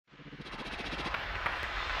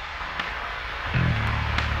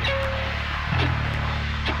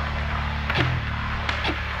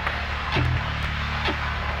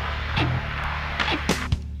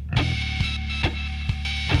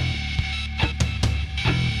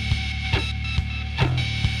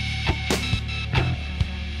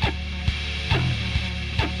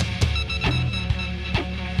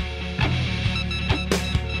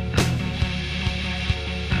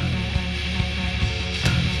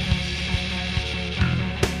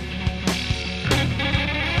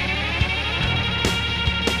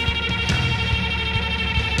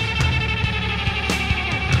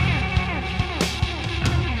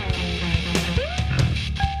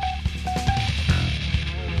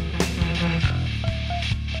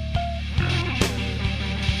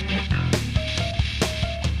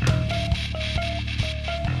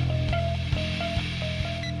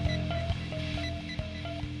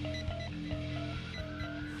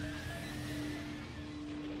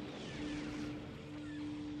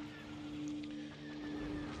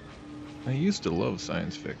I used to love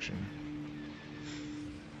science fiction.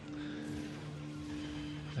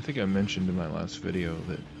 I think I mentioned in my last video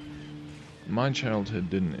that my childhood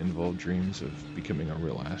didn't involve dreams of becoming a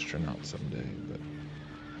real astronaut someday,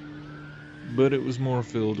 but it was more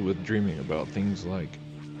filled with dreaming about things like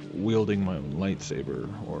wielding my own lightsaber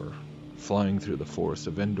or flying through the forests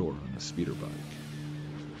of Endor on a speeder bike.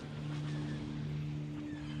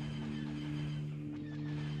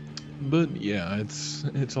 But yeah,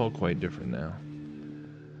 it's all quite different now.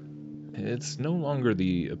 It's no longer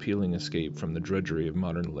the appealing escape from the drudgery of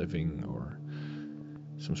modern living or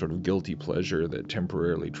some sort of guilty pleasure that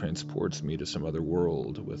temporarily transports me to some other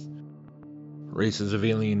world with races of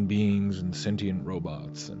alien beings and sentient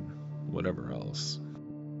robots and whatever else.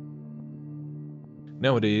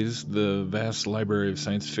 Nowadays, the vast library of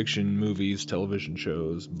science fiction movies, television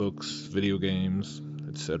shows, books, video games,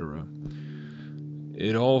 etc.,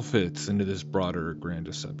 it all fits into this broader grand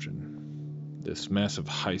deception, this massive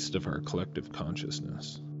heist of our collective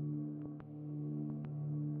consciousness.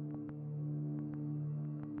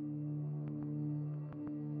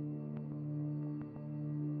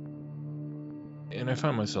 And I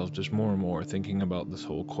find myself just more and more thinking about this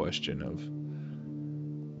whole question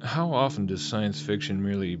of how often does science fiction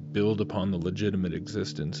merely build upon the legitimate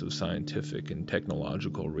existence of scientific and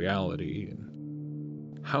technological reality,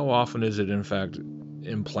 and how often is it in fact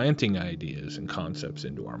implanting ideas and concepts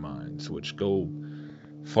into our minds which go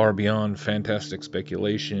far beyond fantastic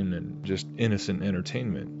speculation and just innocent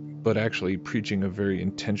entertainment, but actually preaching a very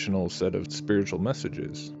intentional set of spiritual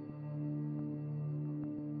messages.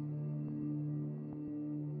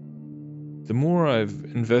 The more I've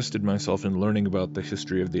invested myself in learning about the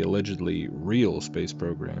history of the allegedly real space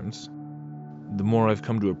programs, the more I've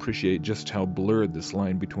come to appreciate just how blurred this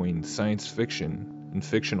line between science fiction and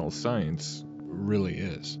fictional science really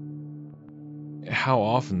is. How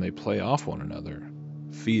often they play off one another,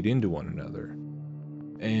 feed into one another,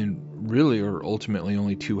 and really are ultimately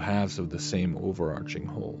only two halves of the same overarching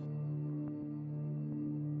whole.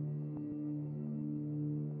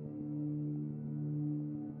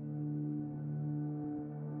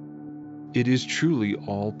 It is truly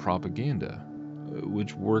all propaganda,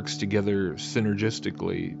 which works together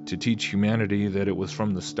synergistically to teach humanity that it was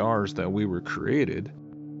from the stars that we were created,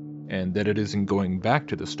 and that it isn't going back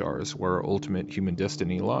to the stars where our ultimate human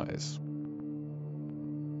destiny lies.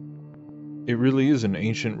 It really is an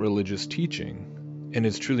ancient religious teaching, and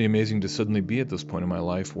it's truly amazing to suddenly be at this point in my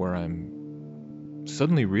life where I'm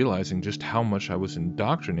suddenly realizing just how much I was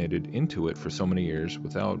indoctrinated into it for so many years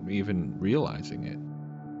without even realizing it.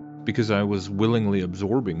 Because I was willingly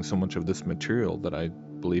absorbing so much of this material that I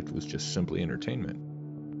believed was just simply entertainment.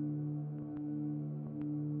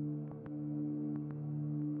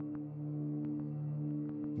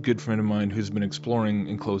 A good friend of mine who's been exploring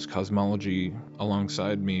enclosed cosmology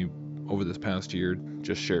alongside me over this past year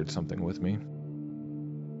just shared something with me.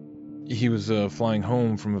 He was flying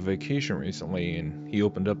home from a vacation recently, and he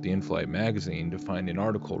opened up the In-Flight magazine to find an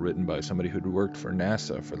article written by somebody who'd worked for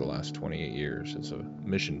NASA for the last 28 years as a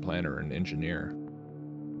mission planner and engineer.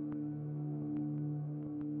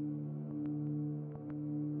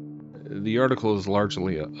 The article is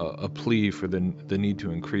largely a plea for the need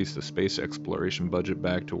to increase the space exploration budget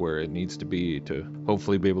back to where it needs to be to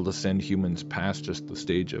hopefully be able to send humans past just the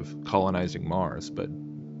stage of colonizing Mars, but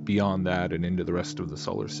beyond that and into the rest of the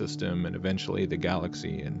solar system and eventually the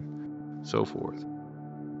galaxy and so forth.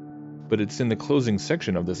 But it's in the closing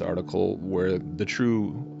section of this article where the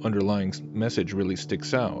true underlying message really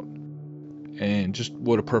sticks out. And just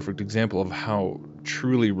what a perfect example of how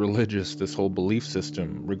truly religious this whole belief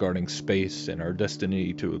system regarding space and our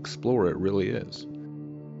destiny to explore it really is.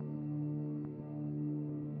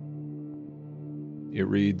 It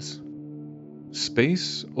reads,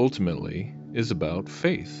 "Space ultimately is about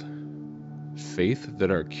faith. Faith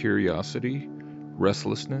that our curiosity,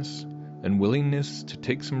 restlessness, and willingness to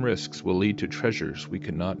take some risks will lead to treasures we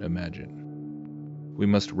could not imagine. We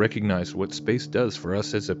must recognize what space does for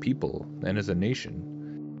us as a people and as a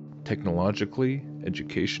nation, technologically,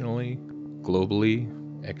 educationally, globally,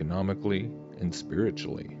 economically, and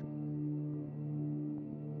spiritually."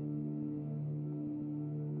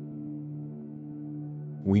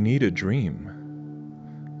 We need a dream.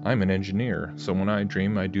 I'm an engineer, so when I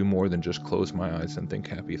dream, I do more than just close my eyes and think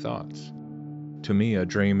happy thoughts. To me, a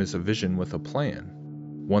dream is a vision with a plan,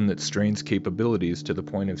 one that strains capabilities to the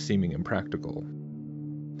point of seeming impractical.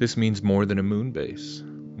 This means more than a moon base,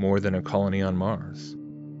 more than a colony on Mars,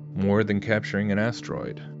 more than capturing an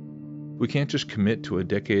asteroid. We can't just commit to a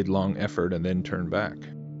decade-long effort and then turn back.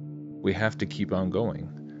 We have to keep on going,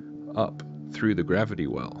 up through the gravity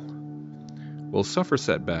well. We'll suffer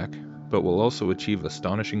setback, but will also achieve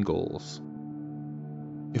astonishing goals.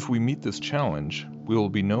 If we meet this challenge, we will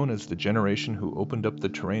be known as the generation who opened up the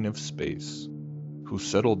terrain of space, who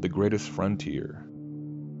settled the greatest frontier.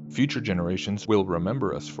 Future generations will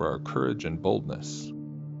remember us for our courage and boldness.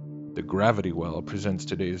 The gravity well presents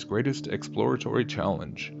today's greatest exploratory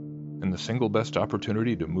challenge and the single best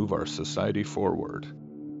opportunity to move our society forward.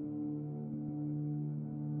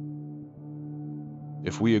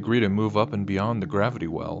 If we agree to move up and beyond the gravity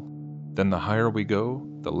well, then the higher we go,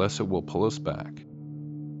 the less it will pull us back.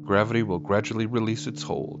 Gravity will gradually release its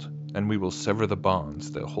hold, and we will sever the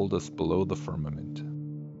bonds that hold us below the firmament.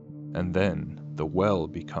 And then the well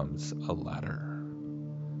becomes a ladder.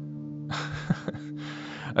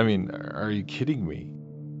 I mean, are you kidding me?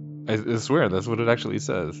 I swear, that's what it actually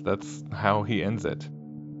says. That's how he ends it.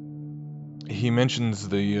 He mentions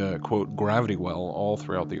the, quote, gravity well all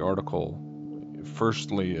throughout the article.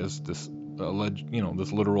 Firstly, as this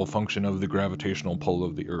this literal function of the gravitational pull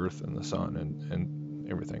of the Earth and the Sun and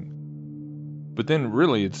everything. But then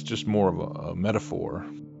really it's just more of a metaphor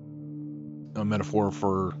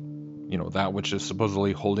for, that which is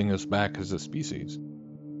supposedly holding us back as a species.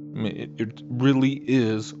 I mean, it really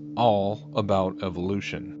is all about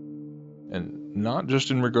evolution. And not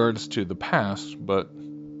just in regards to the past, but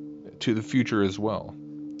to the future as well.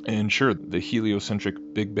 And sure, the heliocentric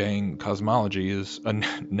Big Bang cosmology is a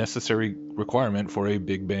necessary requirement for a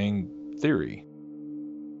Big Bang theory.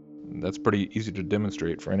 That's pretty easy to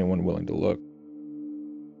demonstrate for anyone willing to look.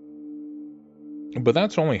 But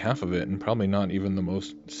that's only half of it, and probably not even the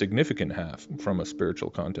most significant half from a spiritual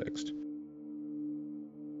context.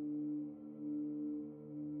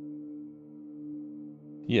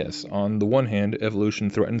 Yes, on the one hand, evolution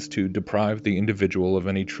threatens to deprive the individual of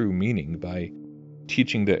any true meaning by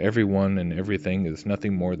teaching that everyone and everything is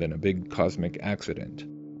nothing more than a big cosmic accident.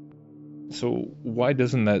 So why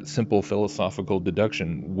doesn't that simple philosophical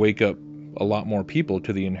deduction wake up a lot more people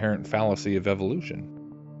to the inherent fallacy of evolution?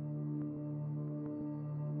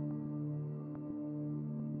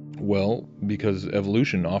 Well, because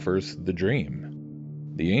evolution offers the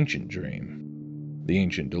dream, the ancient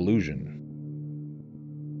delusion,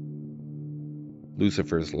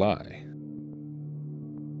 Lucifer's lie.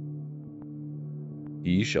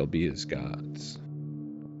 Ye shall be as gods.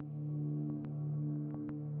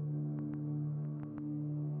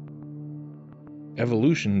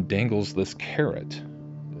 Evolution dangles this carrot.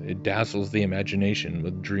 It dazzles the imagination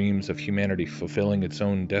with dreams of humanity fulfilling its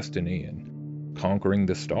own destiny and conquering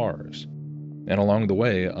the stars, and along the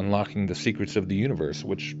way unlocking the secrets of the universe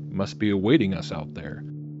which must be awaiting us out there,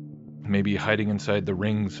 maybe hiding inside the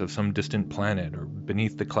rings of some distant planet or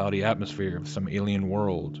beneath the cloudy atmosphere of some alien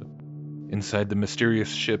world, inside the mysterious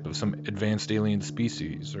ship of some advanced alien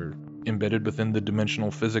species, or embedded within the dimensional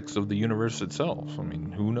physics of the universe itself. I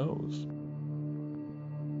mean, who knows?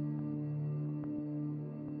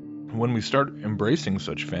 When we start embracing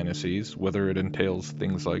such fantasies, whether it entails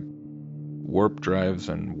things like warp drives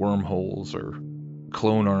and wormholes, or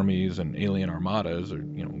clone armies and alien armadas, or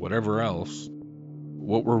whatever else,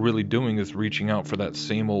 what we're really doing is reaching out for that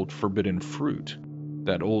same old forbidden fruit,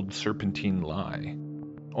 that old serpentine lie,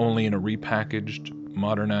 only in a repackaged,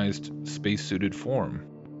 modernized, space-suited form.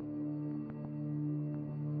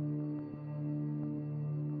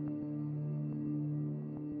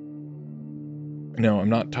 Now, I'm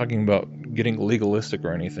not talking about getting legalistic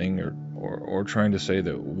or anything, or trying to say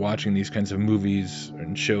that watching these kinds of movies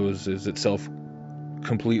and shows is itself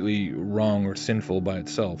completely wrong or sinful by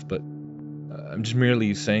itself, but I'm just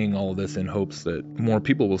merely saying all of this in hopes that more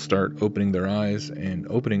people will start opening their eyes and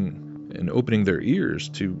opening their ears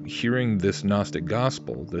to hearing this Gnostic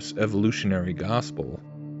gospel, this evolutionary gospel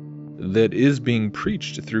that is being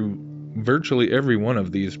preached through virtually every one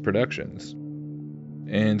of these productions,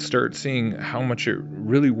 and start seeing how much it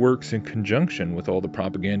really works in conjunction with all the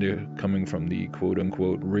propaganda coming from the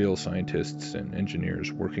quote-unquote real scientists and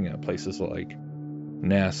engineers working at places like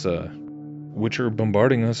NASA, which are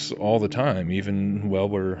bombarding us all the time, even while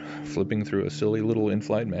we're flipping through a silly little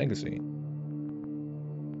in-flight magazine.